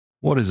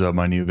What is up,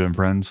 my neovim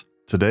friends?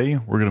 Today,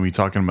 we're going to be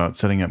talking about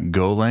setting up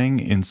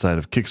Golang inside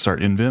of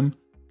Kickstart.nvim.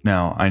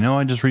 Now, I know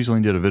I just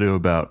recently did a video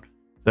about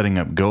setting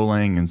up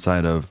Golang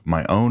inside of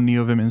my own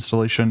neovim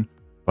installation,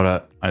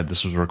 but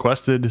this was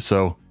requested,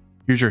 so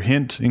here's your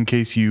hint in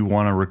case you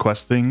want to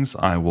request things.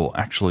 I will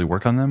actually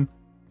work on them.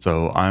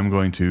 So I'm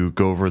going to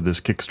go over this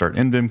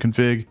Kickstart.nvim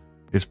config.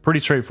 It's pretty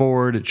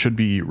straightforward. It should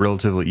be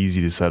relatively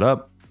easy to set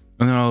up,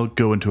 and then I'll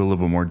go into a little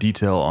bit more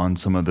detail on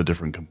some of the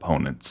different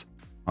components.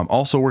 I'm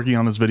also working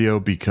on this video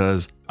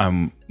because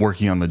I'm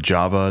working on the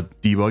Java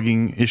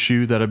debugging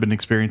issue that I've been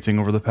experiencing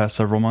over the past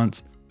several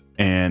months,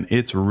 and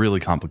it's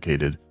really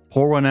complicated.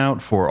 Pour one out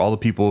for all the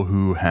people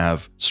who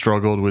have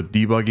struggled with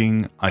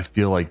debugging. I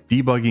feel like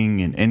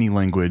debugging in any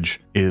language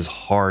is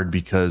hard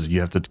because you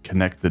have to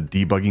connect the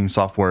debugging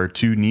software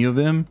to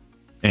neovim,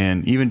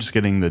 and even just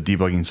getting the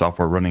debugging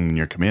software running in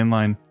your command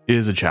line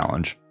is a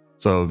challenge.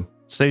 So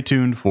stay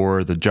tuned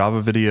for the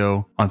Java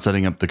video on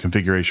setting up the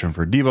configuration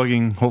for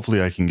debugging.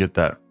 Hopefully I can get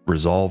that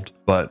resolved.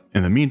 But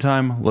in the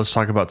meantime, let's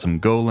talk about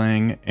some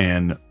Golang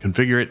and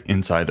configure it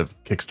inside of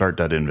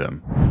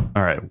Kickstart.nvim.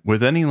 All right,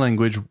 with any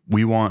language,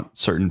 we want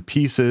certain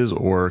pieces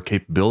or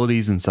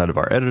capabilities inside of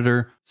our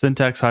editor: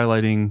 syntax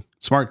highlighting,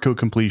 smart code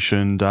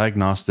completion,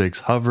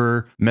 diagnostics,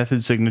 hover,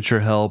 method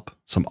signature help.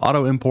 Some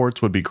auto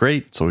imports would be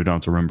great, so we don't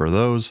have to remember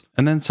those.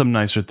 And then some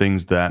nicer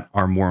things that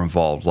are more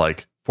involved,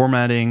 like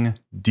formatting,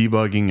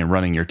 debugging and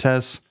running your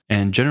tests,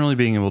 and generally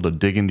being able to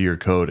dig into your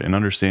code and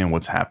understand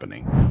what's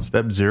happening.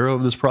 Step 0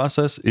 of this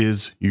process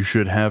is you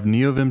should have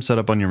neovim set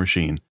up on your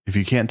machine. If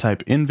you can't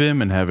type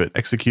nvim and have it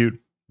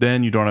execute,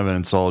 then you don't have it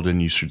installed and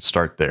you should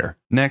start there.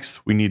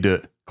 Next, we need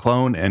to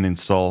clone and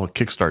install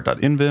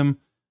Kickstart.nvim,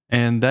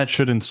 and that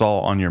should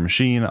install on your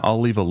machine.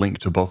 I'll leave a link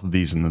to both of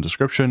these in the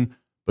description,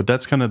 but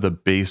that's kind of the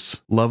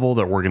base level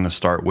that we're going to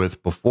start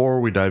with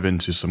before we dive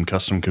into some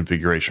custom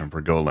configuration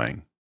for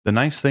Golang. The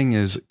nice thing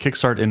is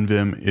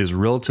Kickstart.nvim is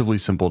relatively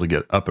simple to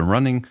get up and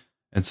running.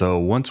 And so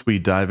once we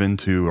dive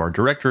into our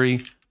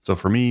directory, so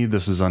for me,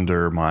 this is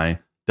under my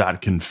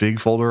 .config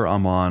folder.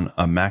 I'm on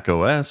a Mac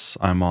OS.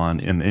 I'm on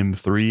an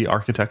M3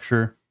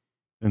 architecture.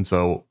 And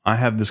so I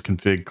have this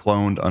config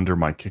cloned under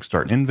my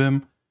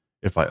Kickstart.nvim.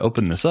 If I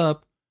open this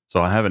up,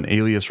 so I have an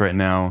alias right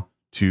now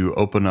to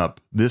open up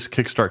this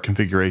Kickstart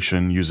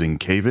configuration using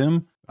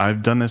kvim.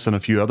 I've done this in a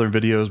few other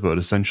videos, but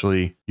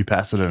essentially you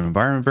pass it an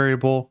environment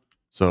variable.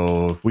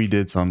 So if we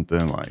did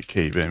something like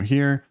kvim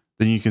here,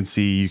 then you can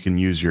see you can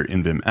use your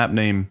nvim app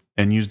name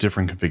and use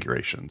different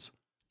configurations.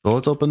 So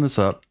let's open this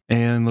up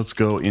and let's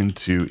go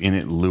into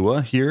init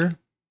Lua here.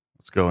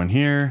 Let's go in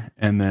here,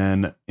 and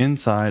then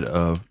inside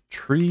of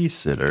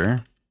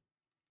Treesitter,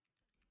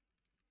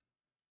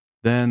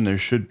 then there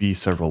should be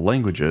several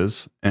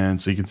languages.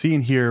 And so you can see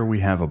in here,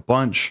 we have a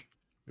bunch.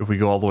 If we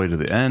go all the way to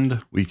the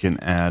end, we can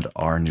add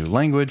our new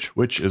language,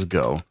 which is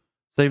Go.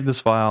 Save this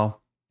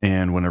file.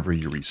 And whenever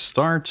you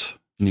restart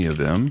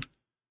neovim,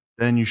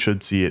 then you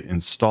should see it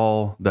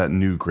install that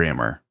new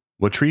grammar.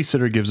 What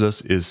Treesitter gives us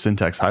is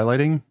syntax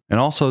highlighting. And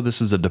also this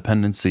is a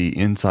dependency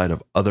inside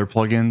of other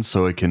plugins,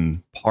 so it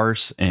can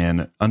parse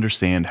and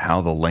understand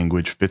how the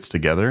language fits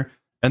together.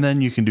 And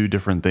then you can do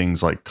different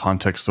things like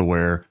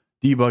context-aware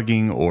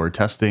debugging or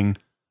testing.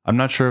 I'm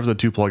not sure if the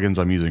two plugins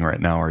I'm using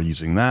right now are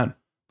using that,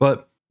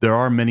 but there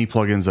are many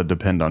plugins that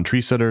depend on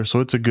Treesitter,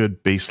 so it's a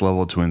good base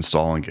level to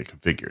install and get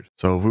configured.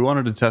 So if we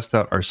wanted to test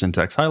out our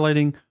syntax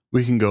highlighting,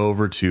 we can go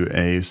over to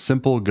a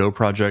simple Go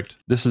project.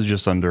 This is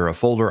just under a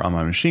folder on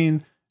my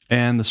machine,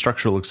 and the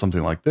structure looks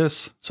something like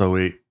this. So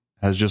it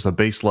has just a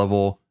base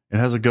level. It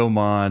has a Go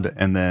mod,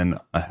 and then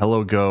a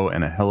hello Go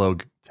and a hello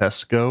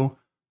test Go.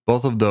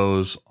 Both of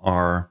those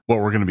are what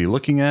we're going to be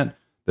looking at.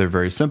 They're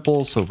very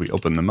simple. So if we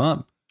open them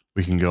up,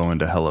 we can go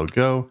into hello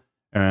Go.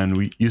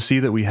 And you see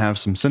that we have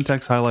some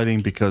syntax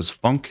highlighting because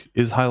func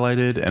is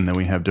highlighted, and then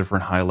we have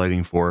different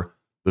highlighting for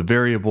the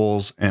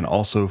variables and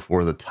also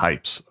for the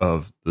types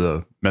of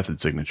the method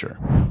signature.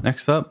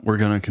 Next up, we're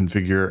going to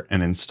configure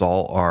and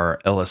install our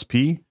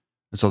LSP.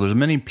 And so there's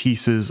many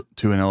pieces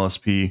to an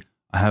LSP.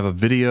 I have a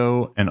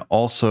video and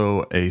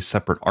also a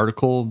separate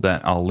article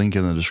that I'll link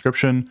in the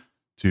description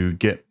to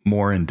get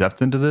more in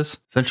depth into this.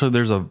 Essentially,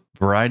 there's a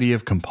variety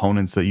of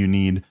components that you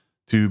need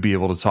to be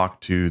able to talk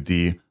to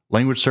the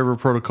language server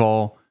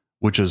protocol,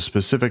 which is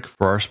specific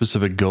for our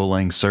specific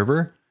Golang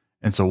server.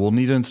 And so we'll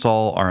need to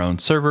install our own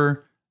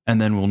server, and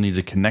then we'll need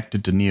to connect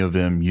it to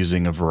neovim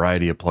using a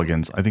variety of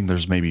plugins. I think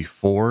there's maybe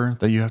 4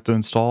 that you have to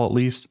install at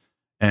least.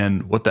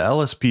 And what the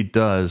LSP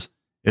does,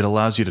 it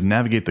allows you to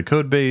navigate the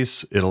code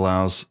base. It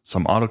allows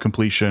some auto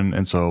completion.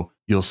 And so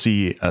you'll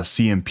see a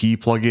CMP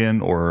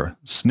plugin or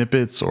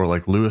snippets or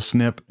like Lua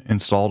snip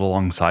installed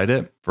alongside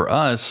it. For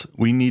us,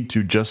 we need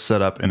to just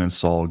set up and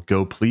install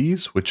Go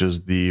Please, which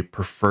is the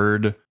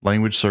preferred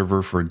language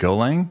server for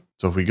Golang.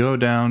 So if we go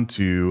down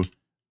to,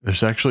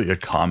 there's actually a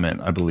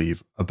comment, I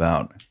believe,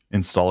 about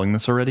installing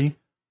this already.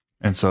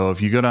 And so if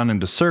you go down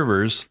into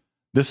servers,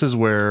 this is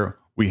where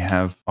we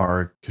have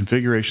our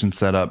configuration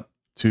set up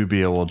to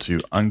be able to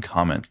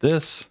uncomment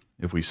this.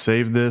 If we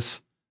save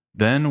this,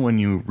 then when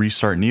you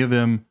restart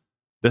neovim,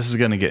 this is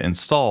going to get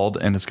installed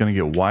and it's going to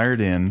get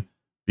wired in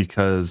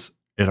because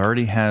it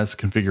already has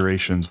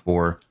configurations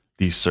for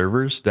these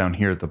servers down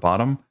here at the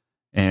bottom,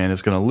 and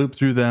it's going to loop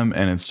through them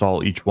and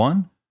install each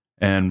one.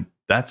 And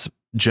that's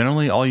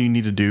generally all you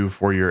need to do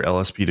for your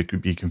LSP to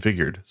be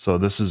configured. So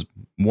this is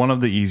one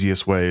of the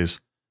easiest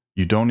ways.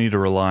 You don't need to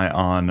rely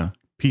on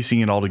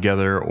piecing it all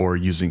together or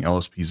using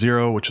LSP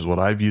 0, which is what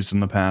I've used in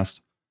the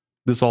past.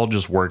 This all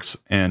just works,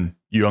 and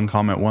you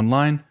uncomment one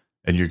line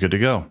and you're good to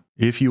go.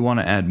 If you want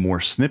to add more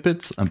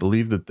snippets, I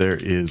believe that there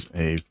is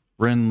a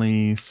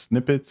friendly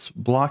snippets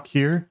block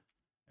here.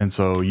 And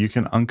so you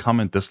can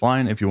uncomment this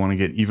line if you want to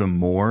get even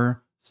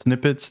more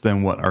snippets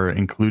than what are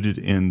included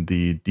in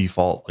the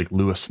default like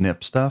Lua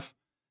snip stuff.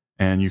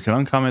 And you can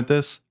uncomment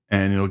this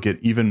and it'll get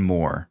even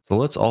more. So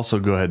let's also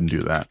go ahead and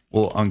do that.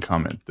 We'll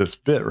uncomment this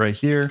bit right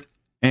here,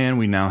 and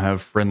we now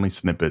have friendly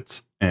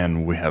snippets,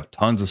 and we have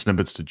tons of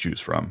snippets to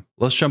choose from.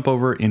 Let's jump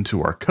over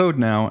into our code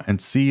now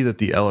and see that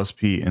the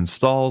LSP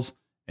installs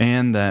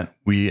and that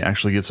we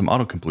actually get some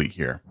autocomplete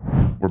here.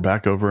 We're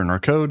back over in our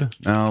code.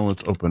 Now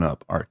let's open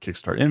up our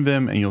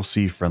Kickstart.nvim and you'll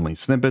see friendly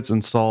snippets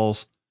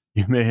installs.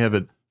 You may have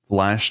it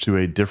flash to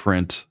a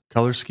different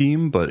color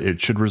scheme, but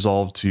it should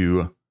resolve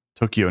to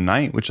Tokyo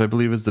Night, which I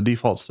believe is the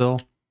default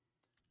still.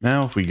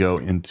 Now, if we go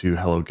into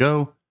Hello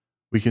Go,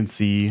 we can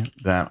see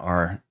that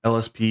our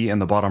LSP in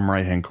the bottom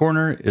right-hand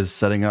corner is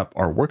setting up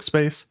our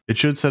workspace. It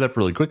should set up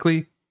really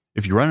quickly.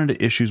 If you run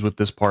into issues with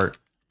this part,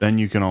 then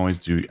you can always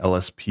do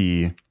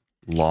LSP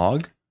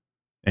log,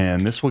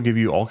 and this will give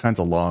you all kinds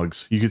of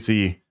logs. You can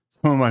see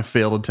some of my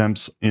failed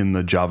attempts in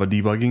the Java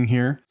debugging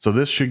here. So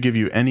this should give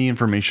you any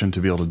information to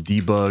be able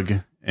to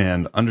debug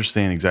and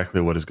understand exactly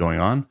what is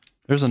going on.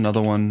 There's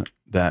another one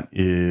that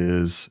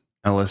is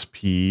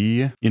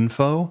LSP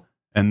info,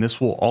 and this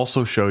will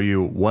also show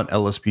you what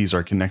LSPs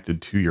are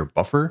connected to your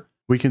buffer.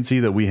 We can see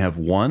that we have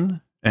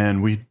one,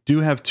 and we do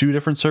have two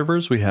different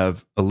servers. We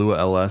have a Lua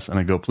LS and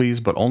a Go Please,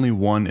 but only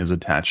one is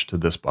attached to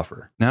this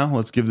buffer. Now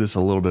let's give this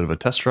a little bit of a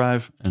test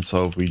drive. And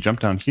so if we jump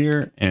down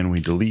here and we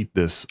delete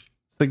this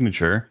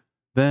signature,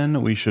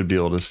 then we should be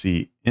able to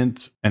see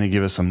int, and it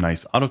give us some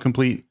nice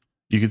autocomplete.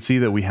 You can see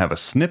that we have a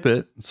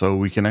snippet, so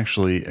we can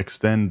actually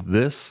extend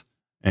this.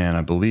 And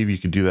I believe you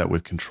could do that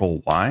with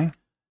Control Y,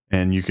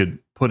 and you could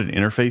put an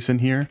interface in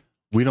here.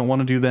 We don't want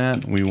to do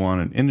that. We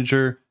want an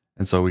integer.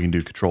 And so we can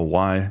do Control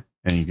Y,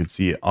 and you can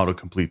see it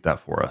autocomplete that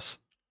for us.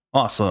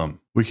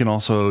 Awesome. We can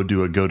also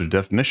do a go to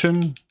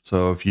definition.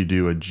 So if you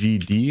do a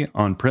GD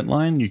on print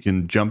line, you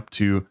can jump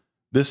to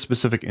this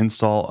specific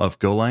install of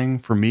Golang.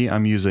 For me,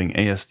 I'm using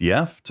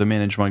ASDF to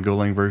manage my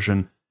Golang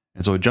version.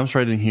 And so it jumps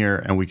right in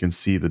here and we can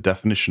see the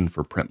definition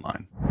for print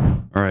line.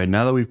 All right,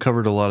 now that we've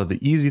covered a lot of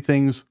the easy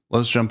things,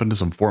 let's jump into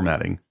some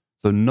formatting.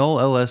 So null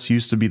ls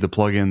used to be the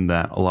plugin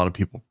that a lot of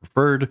people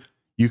preferred.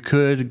 You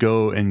could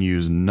go and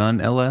use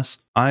none ls.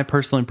 I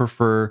personally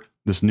prefer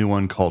this new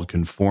one called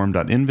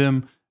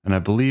conform.nvim, and I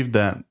believe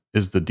that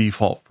is the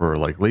default for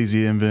like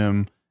lazy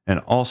nvim and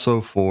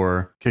also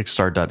for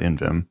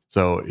kickstart.nvim.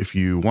 So if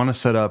you want to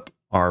set up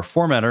our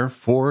formatter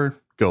for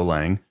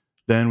Golang,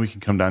 then we can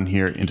come down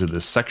here into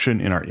this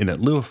section in our init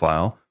Lua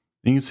file.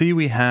 And you can see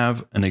we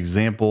have an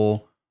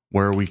example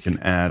where we can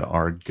add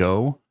our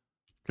Go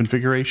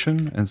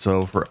configuration. And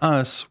so for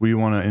us, we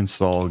want to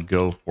install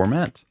Go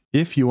format.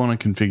 If you want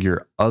to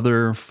configure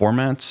other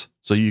formats,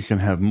 so you can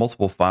have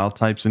multiple file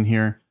types in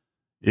here,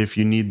 if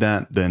you need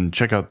that, then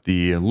check out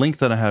the link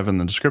that I have in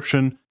the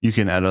description. You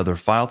can add other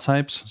file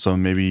types. So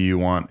maybe you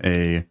want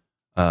a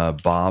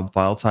Bob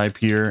file type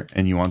here,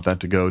 and you want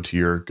that to go to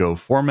your Go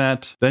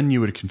format. Then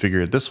you would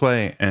configure it this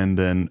way, and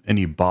then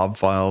any Bob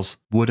files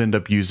would end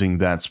up using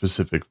that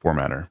specific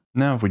formatter.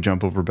 Now, if we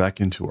jump over back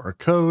into our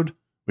code,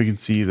 we can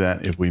see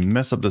that if we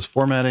mess up this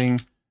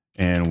formatting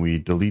and we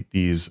delete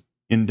these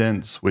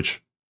indents,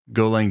 which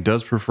Golang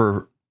does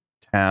prefer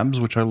tabs,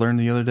 which I learned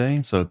the other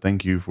day. So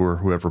thank you for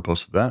whoever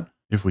posted that.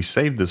 If we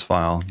save this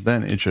file,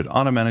 then it should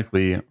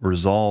automatically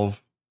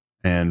resolve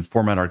and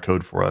format our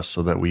code for us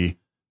so that we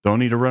don't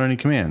need to run any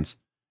commands.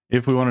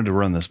 If we wanted to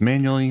run this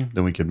manually,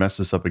 then we could mess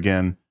this up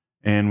again,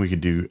 and we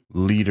could do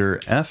leader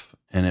F,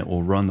 and it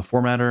will run the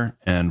formatter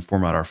and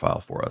format our file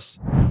for us.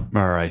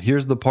 All right,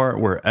 here's the part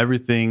where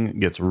everything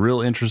gets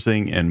real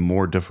interesting and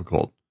more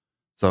difficult.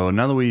 So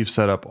now that we've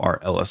set up our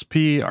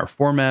LSP, our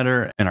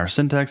formatter, and our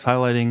syntax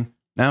highlighting,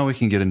 now we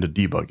can get into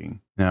debugging.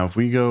 Now, if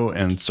we go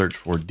and search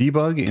for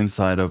debug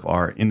inside of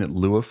our init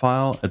Lua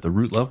file at the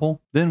root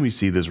level, then we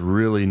see this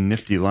really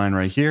nifty line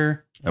right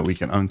here that we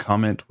can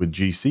uncomment with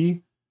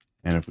GC.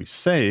 And if we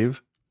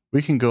save,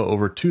 we can go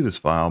over to this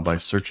file by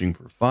searching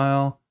for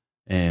file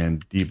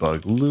and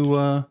debug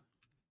Lua,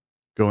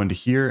 go into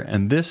here,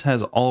 and this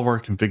has all of our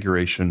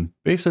configuration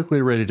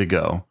basically ready to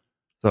go.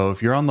 So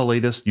if you're on the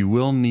latest, you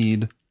will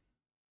need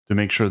to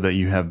make sure that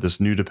you have this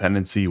new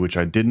dependency, which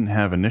I didn't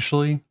have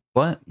initially,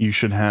 but you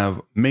should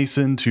have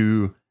Mason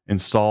to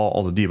install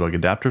all the debug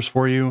adapters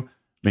for you,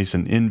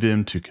 Mason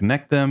nvim to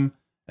connect them,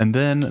 and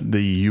then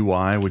the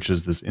UI, which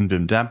is this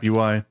nvim dap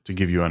UI, to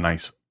give you a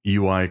nice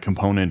UI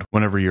component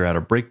whenever you're at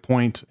a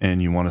breakpoint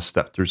and you want to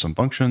step through some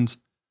functions.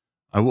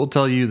 I will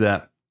tell you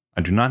that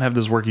I do not have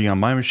this working on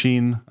my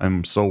machine.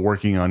 I'm still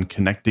working on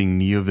connecting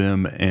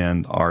neovim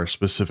and our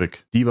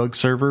specific debug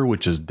server,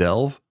 which is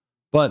Delve,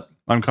 but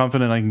I'm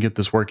confident I can get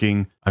this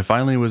working. I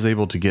finally was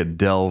able to get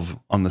Delve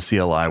on the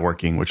CLI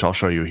working, which I'll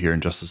show you here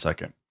in just a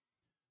second.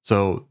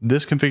 So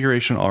this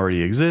configuration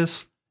already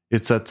exists.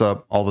 It sets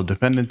up all the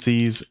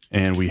dependencies,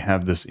 and we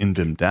have this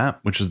NVim DAP,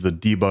 which is the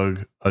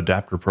debug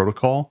adapter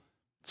protocol,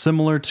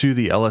 similar to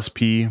the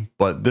LSP,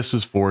 but this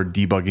is for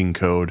debugging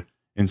code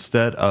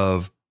instead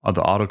of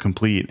the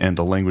autocomplete and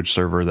the language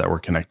server that we're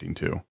connecting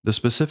to. The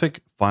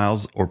specific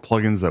files or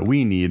plugins that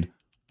we need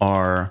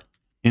are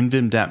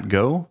NVim DAP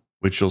Go,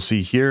 which you'll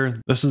see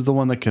here. This is the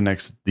one that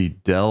connects the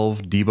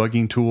Delve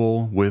debugging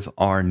tool with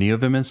our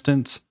neovim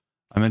instance.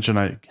 I mentioned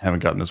I haven't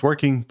gotten this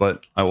working,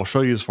 but I will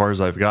show you as far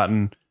as I've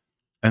gotten.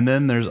 And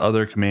then there's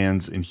other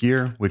commands in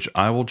here, which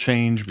I will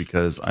change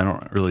because I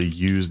don't really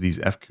use these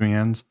F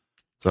commands.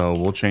 So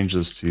we'll change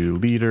this to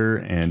leader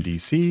and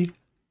DC.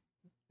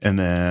 And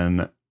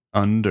then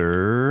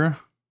under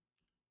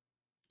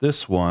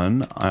this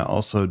one, I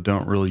also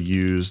don't really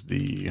use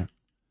the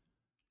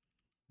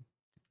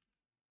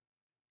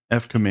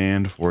F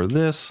command for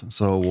this.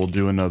 So we'll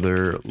do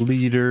another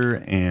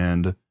leader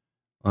and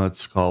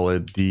let's call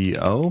it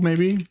DO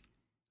maybe.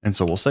 And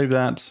so we'll save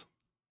that.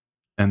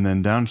 And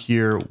then down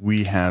here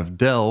we have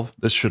Delve.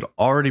 This should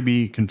already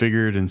be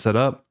configured and set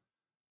up,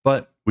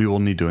 but we will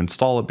need to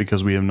install it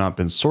because we have not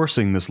been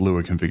sourcing this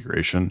Lua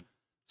configuration.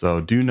 So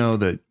do know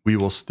that we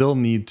will still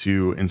need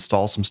to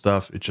install some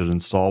stuff. It should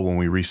install when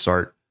we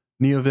restart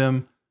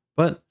neovim,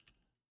 but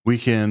we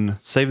can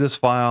save this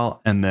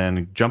file and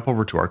then jump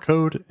over to our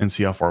code and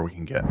see how far we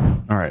can get.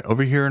 All right,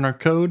 over here in our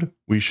code,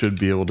 we should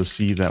be able to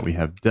see that we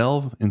have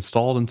Delve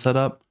installed and set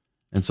up.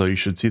 And so you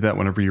should see that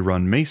whenever you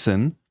run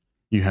Mason,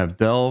 you have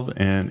Delve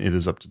and it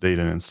is up to date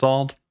and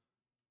installed.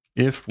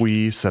 If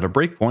we set a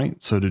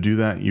breakpoint, so to do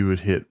that, you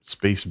would hit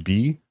space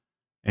B,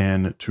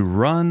 and to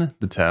run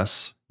the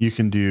tests, you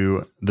can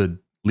do the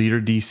leader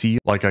DC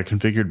like I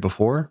configured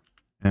before.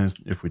 And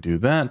if we do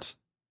that,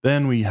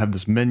 then we have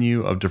this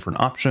menu of different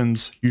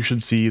options. You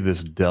should see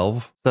this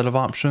Delve set of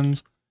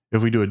options.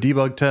 If we do a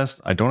debug test,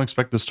 I don't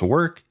expect this to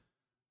work.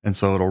 And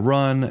so it'll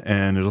run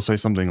and it'll say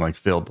something like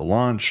failed to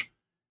launch.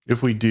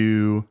 If we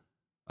do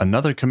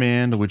another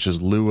command, which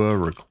is Lua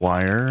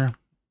require,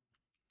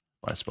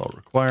 if I spell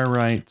require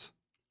right,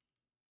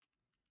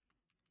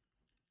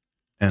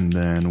 and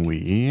then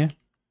we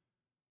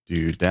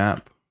do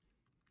DAP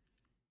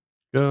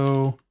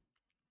Go,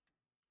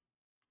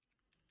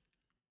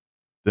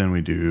 then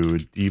we do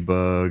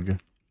debug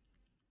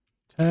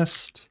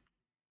test.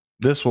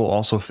 This will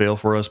also fail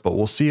for us, but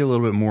we'll see a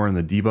little bit more in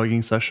the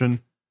debugging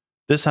session.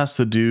 This has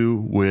to do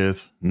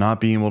with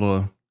not being able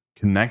to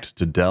connect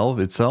to Delve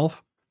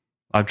itself.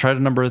 I've tried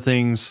a number of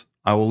things.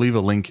 I will leave a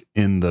link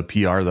in the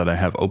PR that I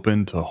have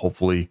open to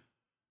hopefully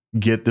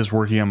get this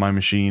working on my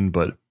machine,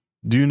 but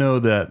do know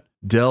that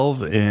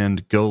Delve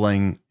and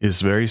Golang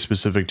is very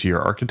specific to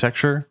your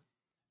architecture.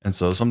 And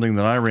so something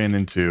that I ran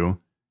into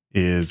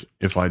is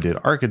if I did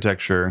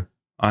architecture,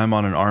 I'm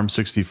on an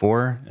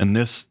ARM64, and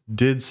this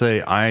did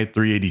say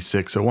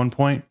i386 at one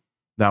point.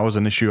 That was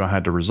an issue I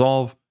had to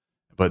resolve.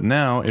 But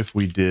now if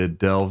we did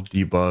Delve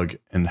debug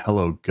and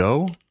hello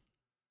go,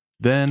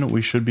 then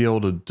we should be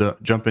able to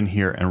jump in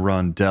here and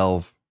run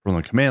Delve from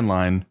the command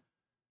line.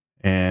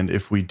 And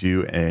if we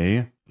do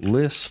a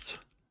list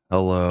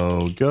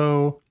hello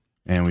go,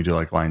 and we do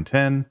like line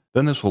 10,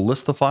 then this will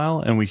list the file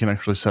and we can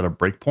actually set a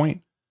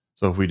breakpoint.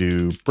 So if we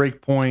do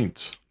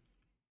breakpoint,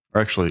 or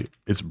actually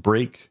it's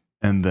break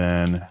and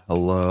then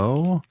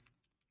hello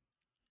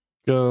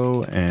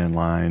go and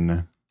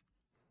line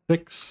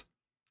 6.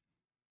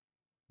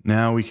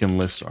 Now we can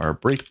list our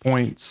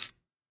breakpoints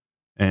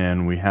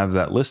and we have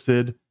that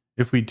listed.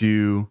 If we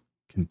do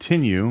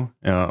continue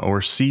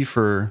or C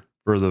for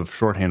the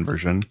shorthand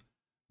version,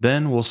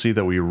 then we'll see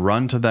that we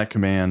run to that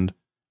command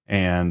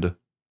and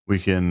we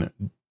can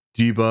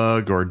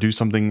debug or do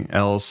something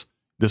else.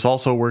 This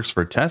also works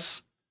for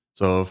tests.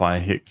 So if I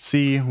hit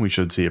C, we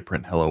should see a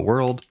print hello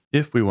world.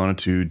 If we wanted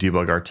to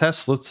debug our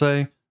tests, let's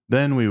say,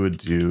 then we would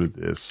do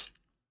this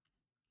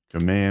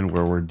command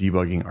where we're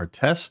debugging our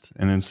test.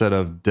 And instead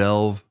of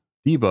Delve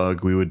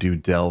debug, we would do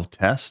Delve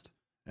test.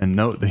 And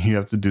note that you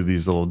have to do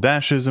these little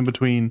dashes in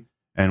between,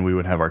 and we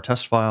would have our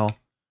test file.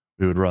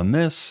 We would run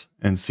this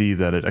and see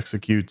that it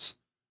executes.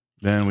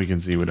 Then we can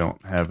see we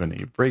don't have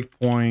any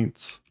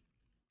breakpoints,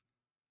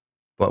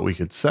 but we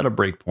could set a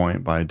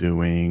breakpoint by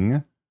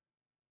doing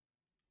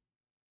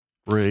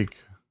break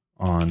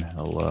on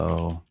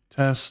hello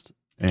test.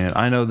 And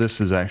I know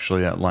this is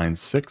actually at line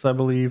 6, I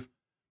believe.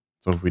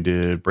 So if we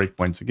did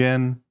breakpoints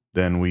again,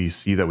 then we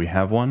see that we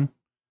have one.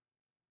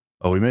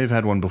 Oh, we may have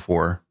had one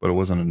before, but it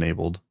wasn't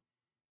enabled.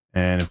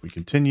 And if we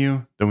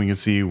continue, then we can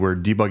see we're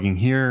debugging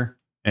here.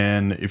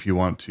 And if you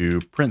want to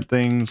print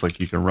things, like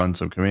you can run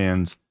some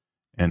commands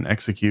and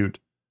execute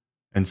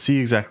and see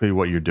exactly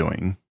what you're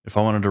doing. If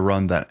I wanted to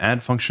run that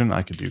add function,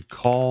 I could do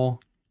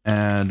call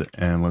add,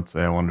 and let's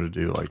say I wanted to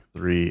do like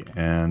 3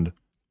 and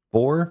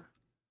 4.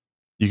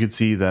 You could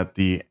see that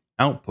the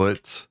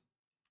output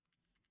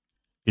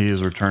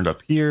is returned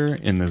up here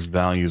in this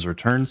values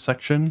return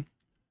section,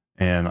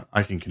 and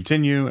I can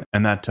continue,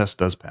 and that test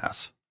does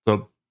pass.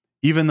 So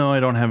even though I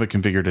don't have it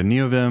configured in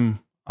neovim,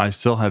 I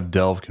still have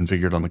delve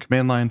configured on the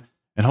command line,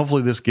 and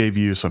hopefully this gave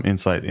you some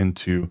insight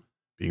into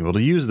being able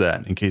to use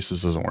that in case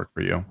this doesn't work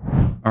for you.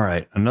 All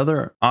right,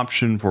 another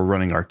option for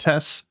running our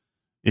tests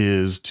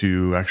is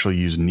to actually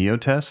use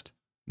Neotest.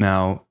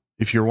 Now,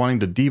 if you're wanting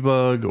to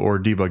debug or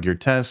debug your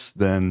tests,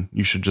 then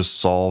you should just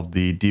solve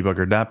the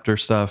debugger adapter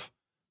stuff.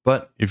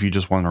 But if you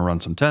just want to run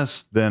some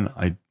tests, then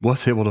I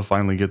was able to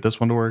finally get this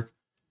one to work.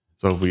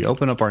 So if we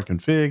open up our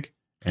config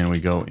and we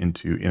go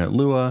into init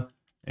Lua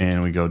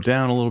and we go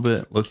down a little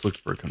bit, let's look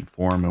for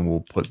conform and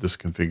we'll put this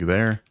config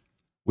there.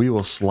 We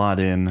will slot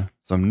in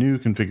some new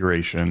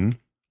configuration.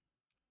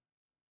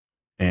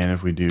 And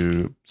if we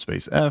do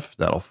space F,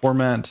 that'll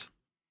format.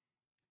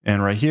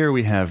 And right here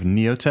we have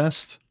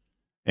Neotest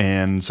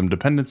and some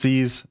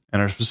dependencies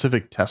and our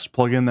specific test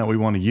plugin that we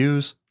want to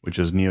use, which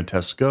is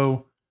Neotest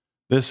Go.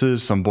 This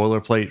is some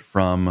boilerplate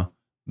from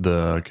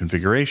the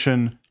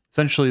configuration.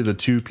 Essentially, the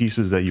two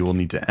pieces that you will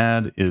need to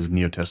add is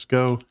Neotest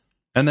Go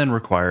and then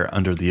require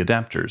under the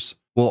adapters.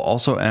 We'll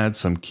also add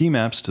some key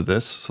maps to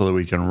this so that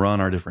we can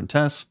run our different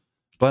tests,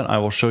 but I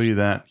will show you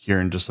that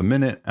here in just a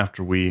minute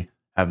after we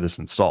have this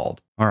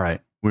installed. All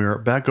right, we're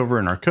back over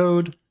in our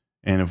code,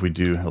 and if we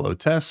do hello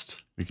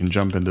test, we can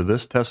jump into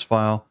this test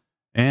file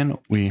and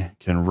we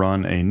can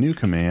run a new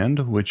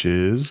command, which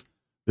is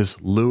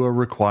this Lua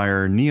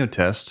require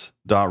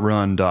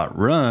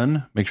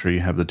neotest.run.run. Make sure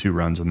you have the two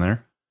runs in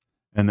there.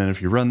 And then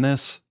if you run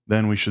this,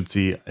 then we should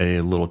see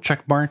a little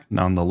check mark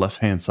on the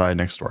left-hand side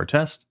next to our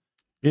test.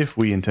 If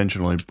we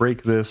intentionally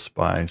break this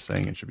by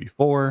saying it should be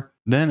 4,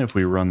 then if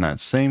we run that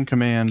same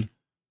command,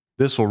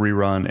 this will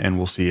rerun and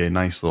we'll see a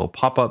nice little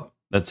pop-up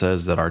that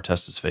says that our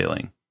test is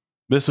failing.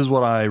 This is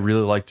what I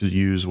really like to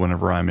use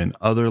whenever I'm in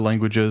other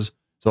languages.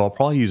 So I'll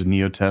probably use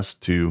Neotest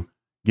to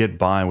get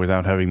by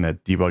without having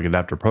that debug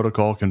adapter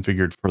protocol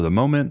configured for the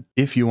moment.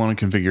 If you want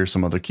to configure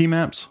some other key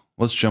maps,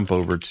 let's jump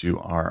over to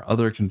our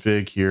other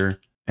config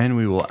here and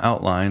we will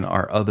outline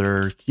our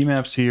other key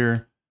maps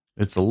here.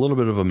 It's a little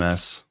bit of a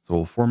mess, so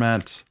we'll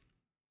format.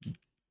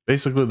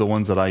 Basically the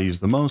ones that I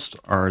use the most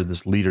are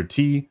this leader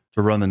T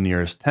to run the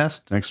nearest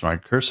test next to my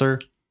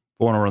cursor. If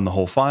I want to run the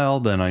whole file,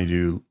 then I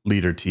do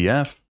leader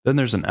TF. Then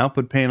there's an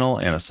output panel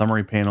and a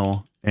summary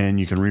panel,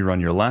 and you can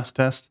rerun your last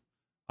test.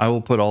 I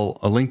will put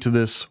a link to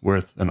this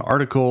with an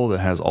article that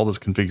has all this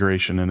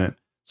configuration in it,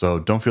 so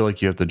don't feel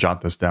like you have to jot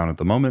this down at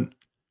the moment.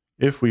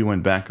 If we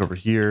went back over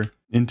here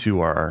into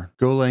our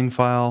Golang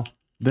file,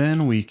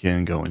 then we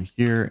can go in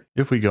here.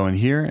 If we go in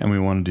here and we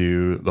want to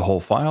do the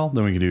whole file,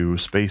 then we can do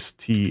space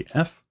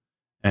TF,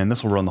 and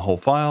this will run the whole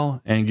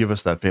file and give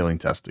us that failing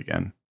test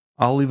again.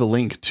 I'll leave a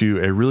link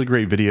to a really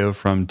great video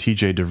from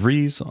TJ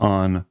DeVries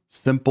on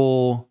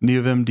simple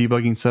neovim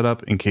debugging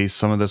setup in case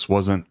some of this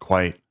wasn't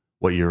quite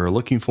what you're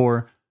looking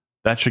for.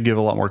 That should give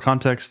a lot more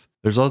context.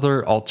 There's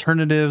other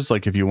alternatives,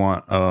 like if you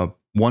want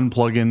one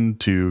plugin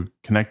to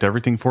connect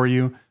everything for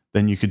you,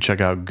 then you could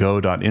check out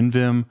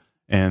go.nvim,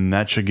 and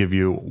that should give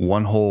you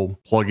one whole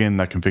plugin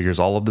that configures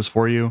all of this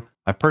for you.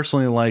 I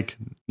personally like,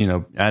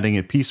 adding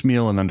it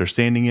piecemeal and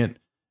understanding it,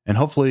 and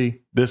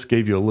hopefully this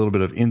gave you a little bit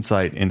of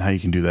insight in how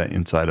you can do that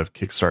inside of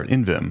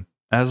Kickstart.nvim.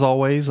 As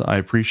always, I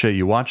appreciate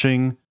you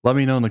watching. Let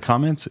me know in the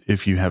comments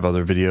if you have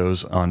other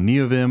videos on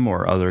neovim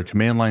or other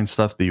command line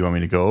stuff that you want me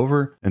to go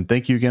over. And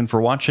thank you again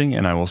for watching,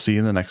 and I will see you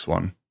in the next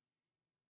one.